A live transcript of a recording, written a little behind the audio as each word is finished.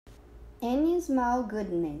Any Small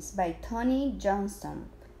Goodness by Tony Johnston.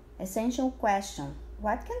 Essential question: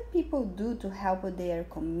 what can people do to help their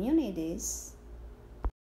communities?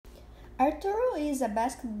 Arturo is a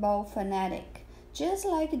basketball fanatic, just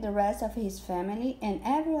like the rest of his family and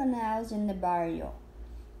everyone else in the barrio.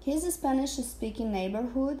 His Spanish-speaking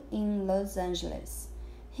neighborhood in Los Angeles.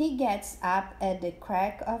 He gets up at the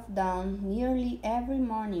crack of dawn nearly every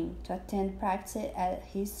morning to attend practice at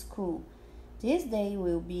his school. This day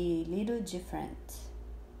will be a little different.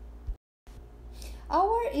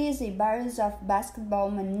 Our is a barrage of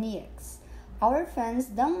basketball maniacs. Our fans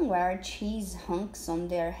don't wear cheese hunks on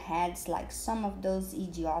their heads like some of those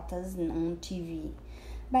idiotas on TV,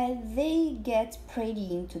 but they get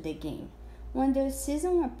pretty into the game. When the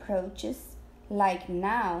season approaches, like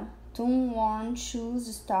now, tune-worn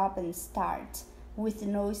shoes stop and start, with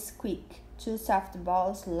no squeak. Two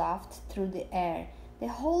softballs loft through the air. The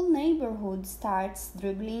whole neighborhood starts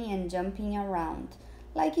dribbling and jumping around,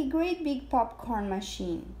 like a great big popcorn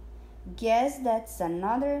machine. Guess that's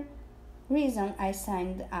another reason I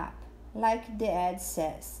signed up. Like the ad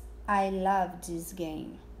says, I love this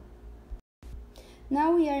game.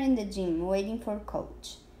 Now we are in the gym waiting for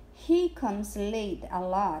coach. He comes late a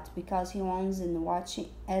lot because he wants a watch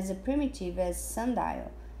as primitive as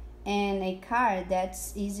sundial and a car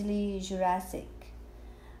that's easily Jurassic.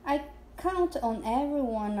 I count on every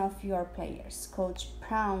one of your players. Coach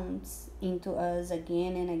pounds into us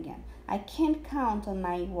again and again. I can't count on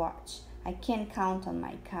my watch. I can't count on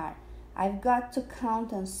my car. I've got to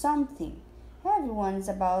count on something. Everyone's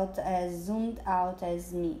about as zoomed out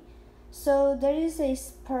as me. So there is a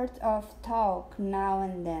spurt of talk now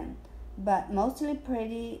and then, but mostly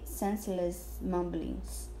pretty senseless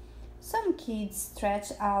mumblings. Some kids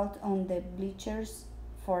stretch out on the bleachers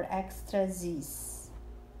for extra z's.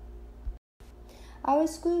 Our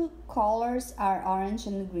school colors are orange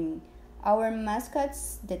and green. Our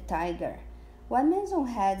mascot's the tiger. What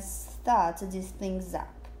Maisonheads thought these things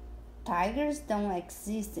up? Tigers don't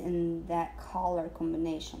exist in that color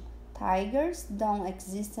combination. Tigers don't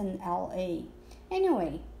exist in LA.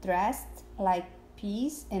 Anyway, dressed like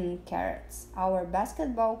peas and carrots, our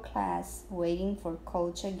basketball class waiting for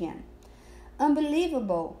coach again.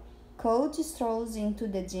 Unbelievable! Coach strolls into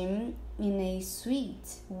the gym in a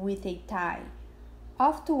suit with a tie,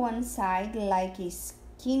 off to one side like a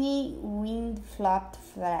skinny wind-flopped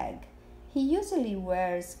flag. He usually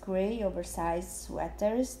wears gray oversized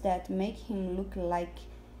sweaters that make him look like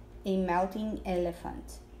a melting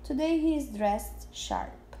elephant. Today he is dressed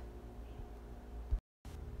sharp.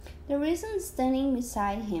 The reason standing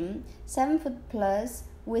beside him, 7 foot plus,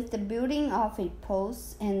 with the building of a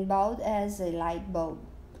post and bald as a light bulb.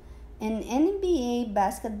 An NBA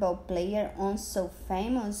basketball player once so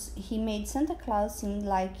famous he made Santa Claus seem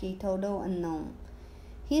like a total unknown.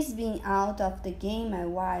 He's been out of the game a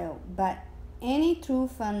while, but any true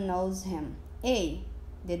fan knows him. Hey,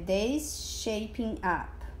 the day's shaping up.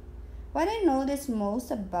 What I notice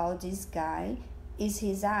most about this guy is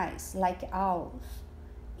his eyes, like owls.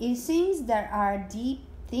 It seems there are deep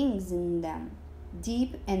things in them,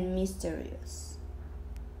 deep and mysterious.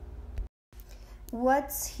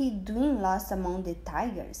 What's he doing lost among the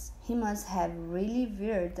tigers? He must have really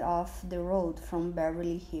veered off the road from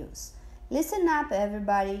Beverly Hills. Listen up,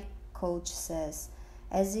 everybody, coach says,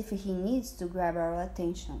 as if he needs to grab our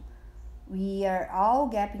attention. We are all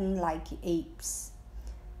gaping like apes.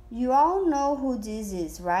 You all know who this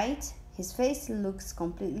is, right? His face looks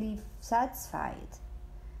completely satisfied,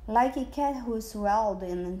 like a cat who swallowed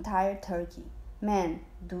an entire turkey. Man,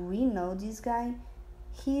 do we know this guy?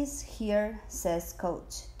 He's here, says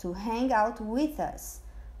coach, to hang out with us,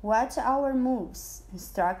 watch our moves,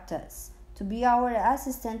 instruct us, to be our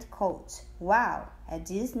assistant coach. Wow, at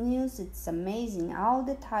this news it's amazing how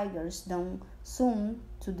the Tigers don't zoom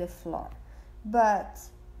to the floor. But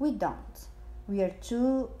we don't. We are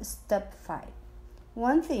too stupefied.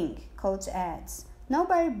 One thing, coach adds,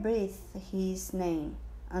 nobody breathes his name.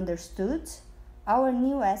 Understood? Our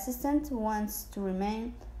new assistant wants to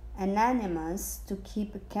remain anonymous to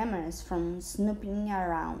keep cameras from snooping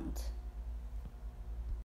around.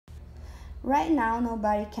 Right now,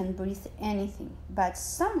 nobody can breathe anything, but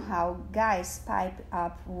somehow guys pipe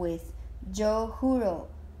up with Joe Huro,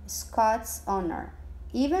 Scott's honor,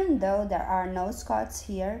 even though there are no Scots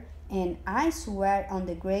here, and I swear on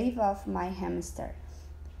the grave of my hamster.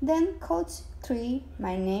 Then Coach 3,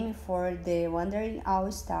 my name for the wandering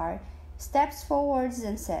all-star, steps forwards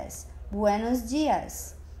and says, Buenos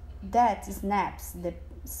dias. That snaps the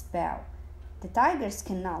spell. The Tigers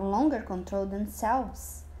can no longer control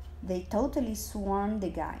themselves. They totally swarm the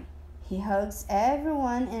guy. He hugs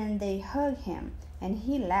everyone and they hug him. and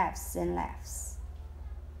he laughs and laughs.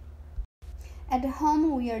 At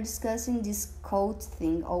home, we are discussing this cult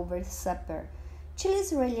thing over supper.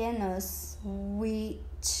 Chiles rellenos,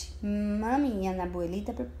 which Mommy and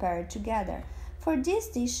Abuelita prepared together. For this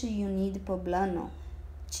dish, you need poblano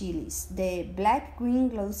chiles, the black-green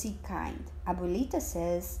glossy kind. Abuelita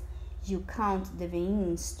says you count the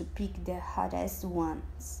veins to pick the hottest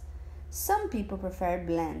ones. Some people prefer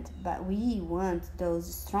blend, but we want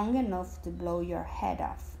those strong enough to blow your head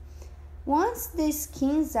off. Once the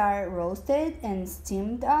skins are roasted and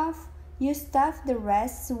steamed off, you stuff the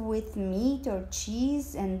rest with meat or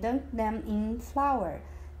cheese and dunk them in flour.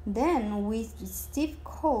 Then, with stiff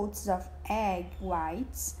coats of egg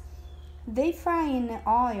whites, they fry in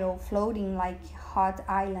oil floating like hot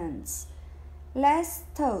islands. Last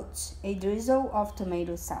touch, a drizzle of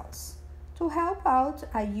tomato sauce. To help out,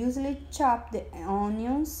 I usually chop the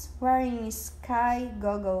onions wearing sky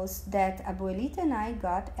goggles that Abuelita and I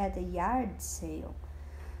got at a yard sale,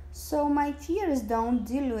 so my tears don't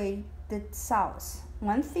dilute the sauce.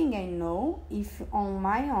 One thing I know, if on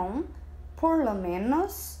my own, por lo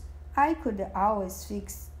menos, I could always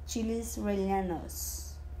fix chiles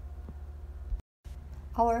rellenos.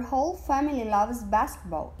 Our whole family loves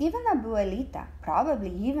basketball, even Abuelita, probably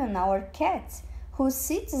even our cat, who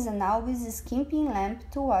sits and always skimping lamp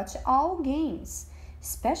to watch all games.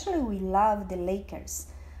 Especially we love the Lakers.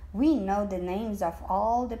 We know the names of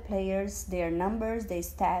all the players, their numbers, their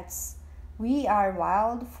stats. We are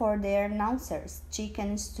wild for their announcers,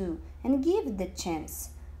 chickens too, and give the chance.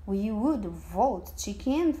 We would vote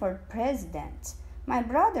chicken for president. My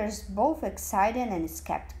brothers both excited and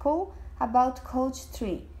skeptical about Coach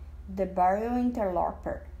 3, the barrio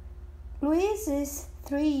interloper. Luis is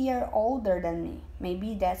 3 years older than me.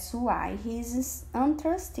 Maybe that's why he's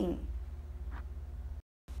untrusting.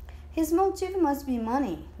 His motive must be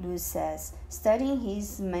money, Luis says, studying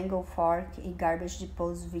his mango fork, a garbage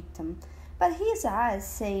disposal victim. But his eyes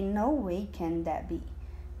say no way can that be.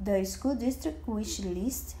 The school district wish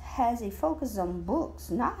list has a focus on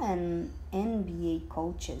books, not on NBA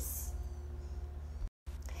coaches.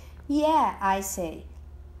 Yeah, I say.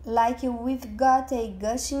 Like we've got a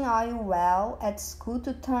gushing oil well at school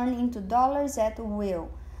to turn into dollars at will.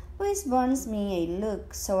 Luis burns me a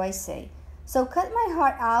look, so I say, so cut my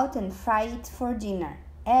heart out and fry it for dinner.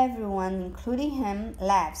 Everyone, including him,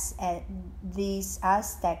 laughs at this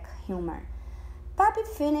Aztec humor. Papi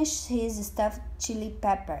finished his stuffed chili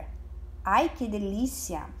pepper. Ay, que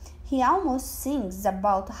delícia! He almost sings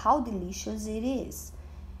about how delicious it is.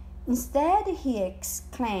 Instead, he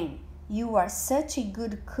exclaimed, you are such a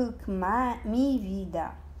good cook, mi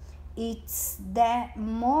vida. It's that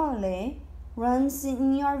mole runs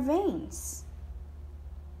in your veins.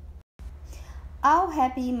 All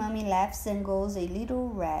happy, Mommy laughs and goes a little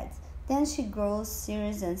red. Then she grows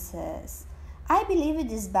serious and says, I believe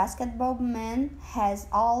this basketball man has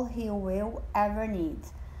all he will ever need.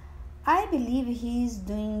 I believe he is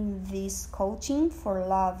doing this coaching for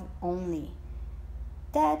love only.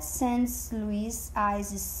 That sends Luis' eyes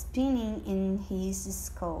spinning in his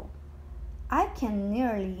skull. I can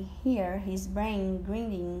nearly hear his brain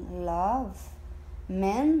grinning. Love?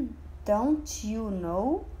 Man, don't you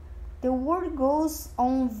know? The word goes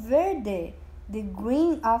on verde, the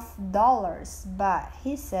green of dollars, but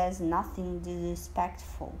he says nothing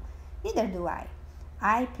disrespectful. Neither do I.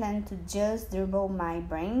 I plan to just dribble my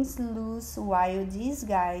brains loose while these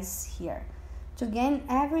guys here, to gain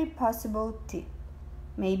every possible tip.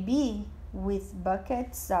 Maybe with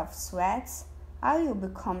buckets of sweat, I will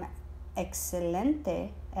become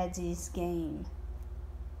excelente at this game.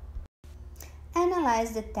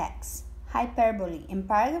 Analyze the text. Hyperbole. In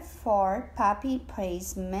paragraph 4, Papi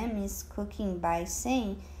praised Mommy's cooking by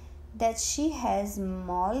saying that she has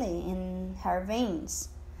mole in her veins.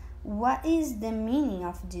 What is the meaning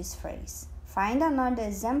of this phrase? Find another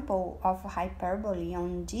example of hyperbole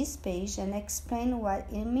on this page and explain what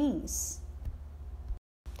it means.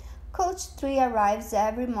 Coach 3 arrives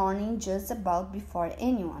every morning just about before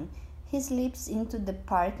anyone. He slips into the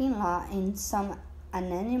parking lot in some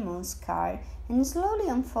anonymous car and slowly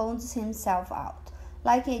unfolds himself out.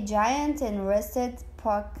 Like a giant and rusted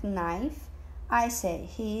pocket knife, I say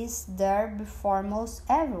he is there before most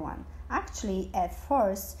everyone. Actually, at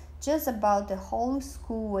first, just about the whole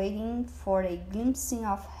school waiting for a glimpse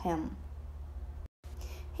of him.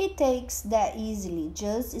 He takes that easily,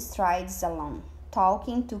 just strides along,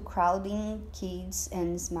 talking to crowding kids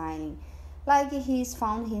and smiling, like he's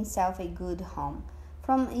found himself a good home.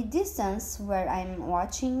 From a distance where I'm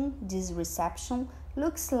watching, this reception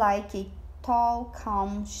looks like a tall,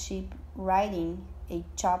 calm ship riding a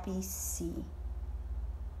choppy sea.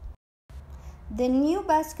 The new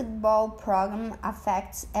basketball program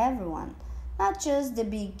affects everyone, not just the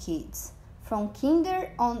big kids. From kinder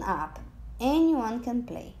on up, anyone can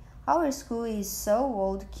play. Our school is so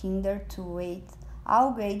old, kinder to 8th,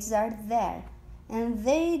 all grades are there, and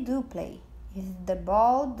they do play, if the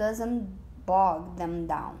ball doesn't bog them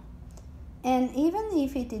down. And even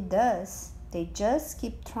if it does, they just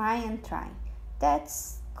keep trying and trying.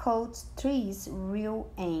 That's Coach Three's real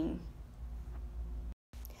aim.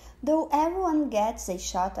 Though everyone gets a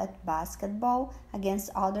shot at basketball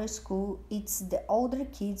against other schools, it's the older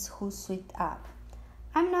kids who suit up.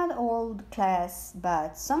 I'm not old class,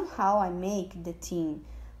 but somehow I make the team.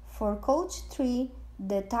 For Coach 3,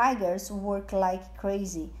 the Tigers work like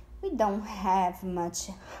crazy. We don't have much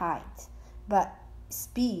height, but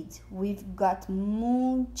speed we've got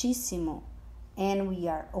muchísimo, and we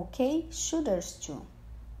are okay shooters too.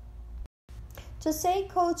 To say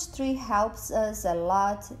Coach 3 helps us a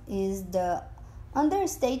lot is the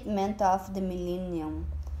understatement of the millennium.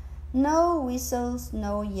 No whistles,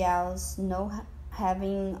 no yells, no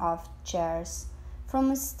having of chairs.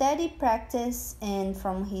 From steady practice and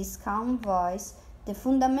from his calm voice, the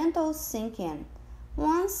fundamentals sink in.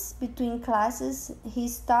 Once between classes, he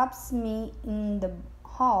stops me in the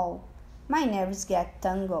hall. My nerves get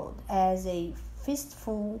tangled as a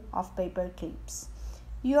fistful of paper clips.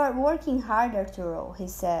 You are working hard, Arturo, he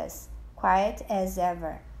says, quiet as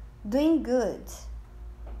ever. Doing good.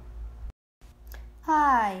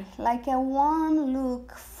 Aye, like a warm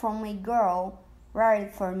look from a girl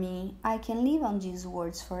read for me. I can live on these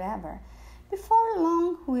words forever. Before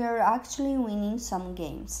long, we are actually winning some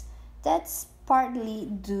games. That's partly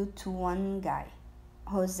due to one guy,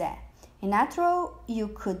 Jose. A natural, you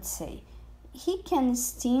could say. He can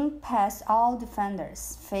steam past all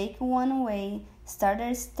defenders, fake one away,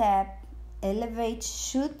 stutter step, elevate,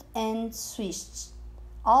 shoot, and switch.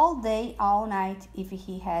 All day, all night if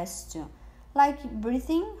he has to. Like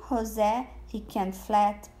breathing Jose, he can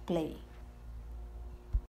flat play.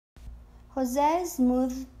 Jose is a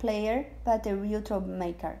smooth player, but a real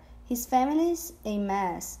troublemaker. His family's a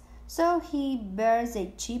mess, so he bears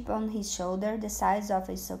a chip on his shoulder the size of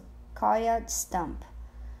a sequoia stump.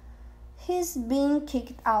 He's been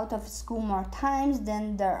kicked out of school more times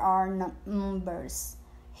than there are numbers.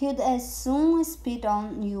 He'd as soon spit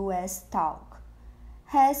on US talk.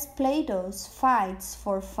 Has Plato's fights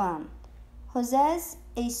for fun. Jose's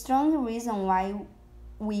a strong reason why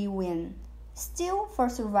we win. Still, for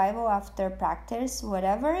survival after practice,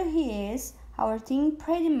 whatever he is, our team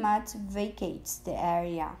pretty much vacates the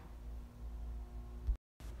area.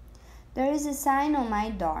 There is a sign on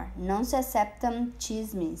my door, non se acceptam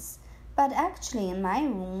chismes. But actually, in my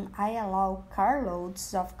room, I allow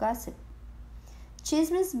carloads of gossip.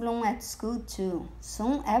 Chismes bloom at school too.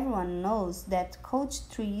 Soon everyone knows that Coach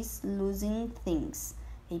Three's losing things.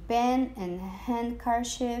 A pen and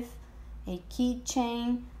handkerchief, a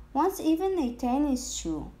keychain, once even a tennis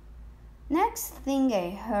shoe. Next thing I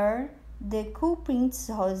heard, the culprit's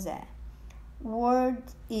Jose. Word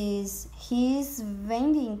is he's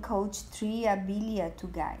vending Coach 3 abilia to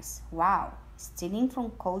guys. Wow. Stealing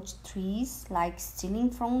from Coach 3's like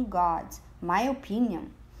stealing from God, my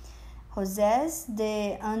opinion. Jose's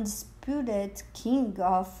the undisputed king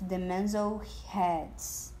of the mental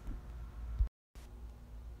heads.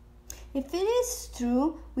 If it is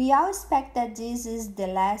true, we all expect that this is the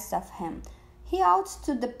last of him. He ought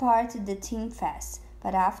to depart the team fast,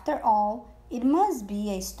 but after all, it must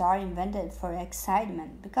be a story invented for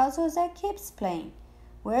excitement because Jose keeps playing.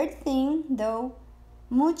 Weird thing, though.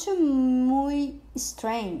 Muy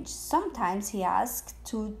strange. Sometimes he asks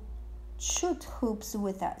to shoot hoops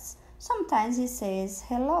with us. Sometimes he says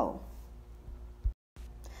hello.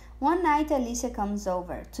 One night Alicia comes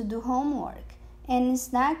over to do homework and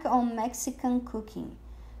snack on Mexican cooking.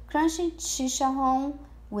 Crunchy chicharrón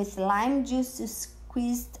with lime juice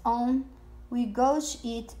squeezed on. We gauge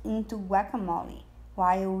it into guacamole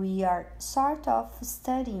while we are sort of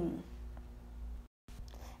studying.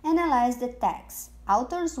 Analyze the text.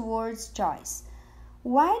 Author's words choice.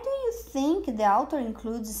 Why do you think the author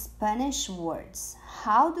includes Spanish words?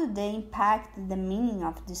 How do they impact the meaning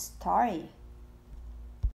of the story?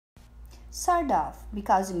 Sort of,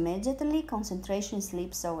 because immediately concentration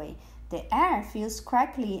slips away. The air feels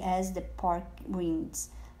crackly as the pork rinds,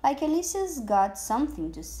 like Alicia's got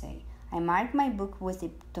something to say. I mark my book with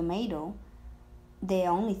a tomato, the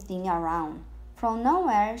only thing around. From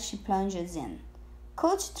nowhere, she plunges in.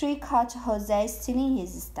 Coach 3 caught Jose stealing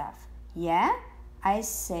his stuff. Yeah? I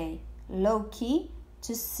say, low-key,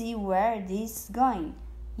 to see where this is going.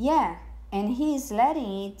 Yeah, and he is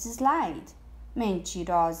letting it slide.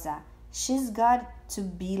 Mentirosa. She's got to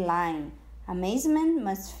be lying. Amazement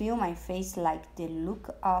must fill my face like the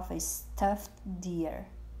look of a stuffed deer.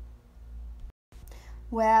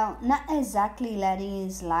 Well, not exactly letting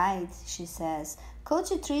it slide, she says. Coach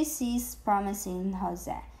Tree sees promise in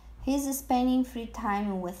Jose. He's spending free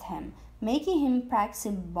time with him, making him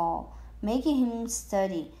practice ball, making him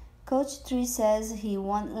study. Coach Tree says he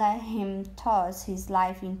won't let him toss his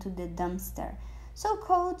life into the dumpster. So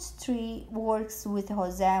Coach Tree works with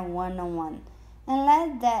Jose one-on-one. And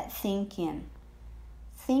let that sink in.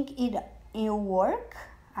 Think it'll work?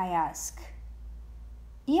 I ask.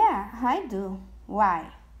 Yeah, I do.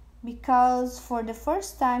 Why? Because for the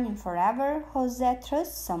first time in forever, Jose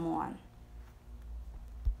trusts someone.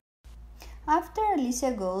 After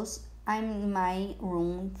Alicia goes, I'm in my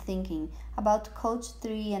room thinking about Coach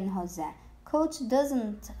Tree and Jose. Coach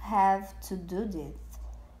doesn't have to do this.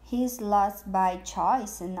 He's lost by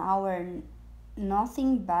choice and our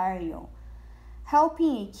nothing burial,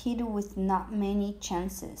 helping a kid with not many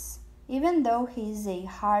chances. Even though he's a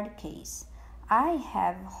hard case, I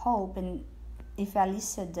have hope, and if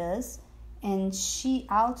Alicia does, and she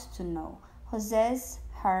ought to know, Jose's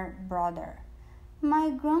her brother. My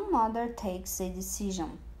grandmother takes a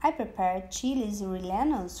decision. I prepare chiles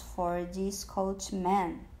rellenos for this coach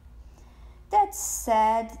man. That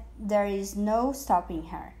said, there is no stopping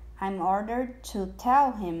her. I'm ordered to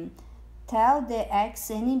tell the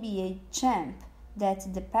ex-NBA champ,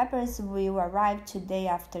 that the Peppers will arrive today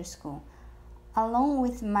after school, along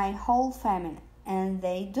with my whole family, and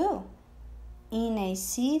they do, in a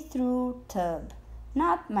see-through tub.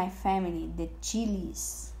 Not my family, the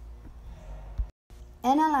Chilis.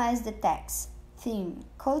 Analyze the text. Theme: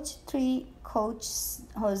 Coach Tree coaches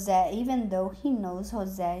Jose even though he knows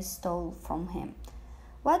Jose stole from him.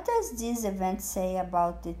 What does this event say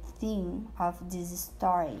about the theme of this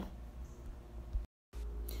story?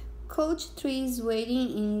 Coach Tree is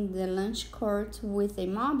waiting in the lunch court with a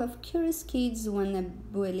mob of curious kids when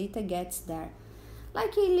Abuelita gets there.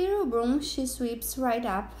 Like a little broom, she sweeps right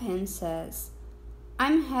up and says,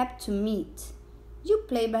 I'm happy to meet. You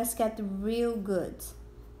play basket real good.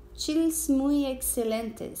 Chiles muy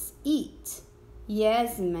excelentes. Eat.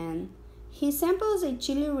 Yes, man. He samples a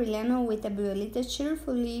chile relleno with Abuelita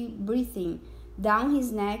cheerfully breathing down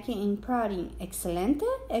his neck and prodding, Excelente?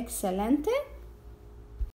 Excelente?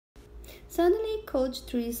 Suddenly, Coach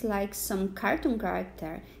Tree is like some cartoon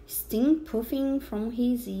character, steam puffing from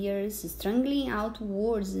his ears, strangling out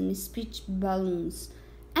words and speech balloons.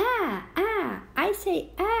 I say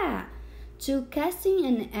ah! To casting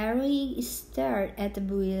an airy stare at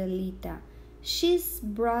Abuelita. She's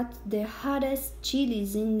brought the hottest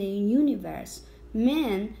chiles in the universe.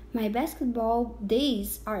 Man, my basketball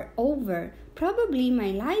days are over. Probably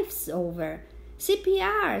my life's over.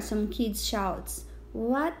 CPR, some kid shouts.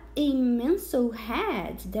 What a mental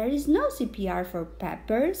head! There is no CPR for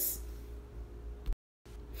Peppers.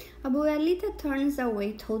 Abuelita turns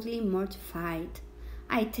away totally mortified.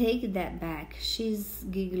 I take that back. She's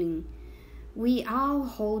giggling. We all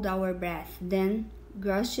hold our breath. Then,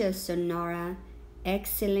 gracias, Sonora.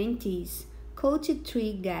 Excelentes. Coach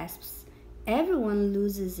Tree gasps. Everyone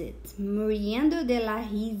loses it. Muriendo de la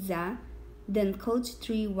risa. Then Coach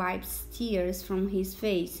Tree wipes tears from his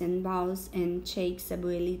face and bows and shakes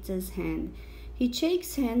Abuelita's hand. He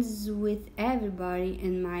shakes hands with everybody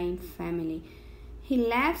in my family. He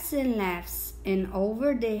laughs, and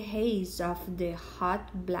over the haze of the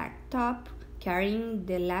hot blacktop, carrying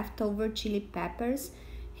the leftover chili peppers,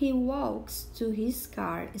 he walks to his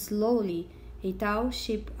car slowly, a tall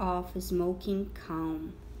ship of smoking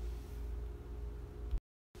calm.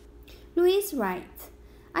 Louis writes,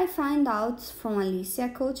 I find out from Alicia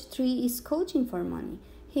Coach Tree is coaching for money.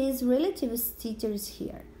 His relatives teachers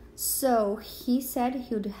here. So he said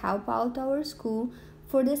he'd help out our school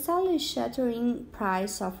for the salary-shattering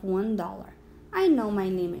price of $1. I know my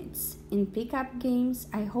limits. In pickup games,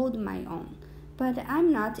 I hold my own. But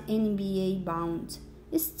I'm not NBA bound.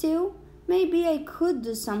 Still, maybe I could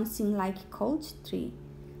do something like Coach Tree.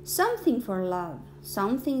 Something for love.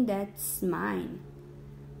 Something that's mine.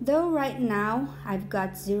 Though right now, I've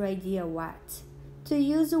got zero idea what. To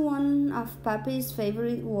use one of Papi's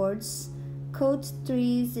favorite words, Coach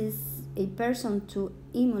Tree is a person to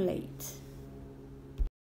emulate.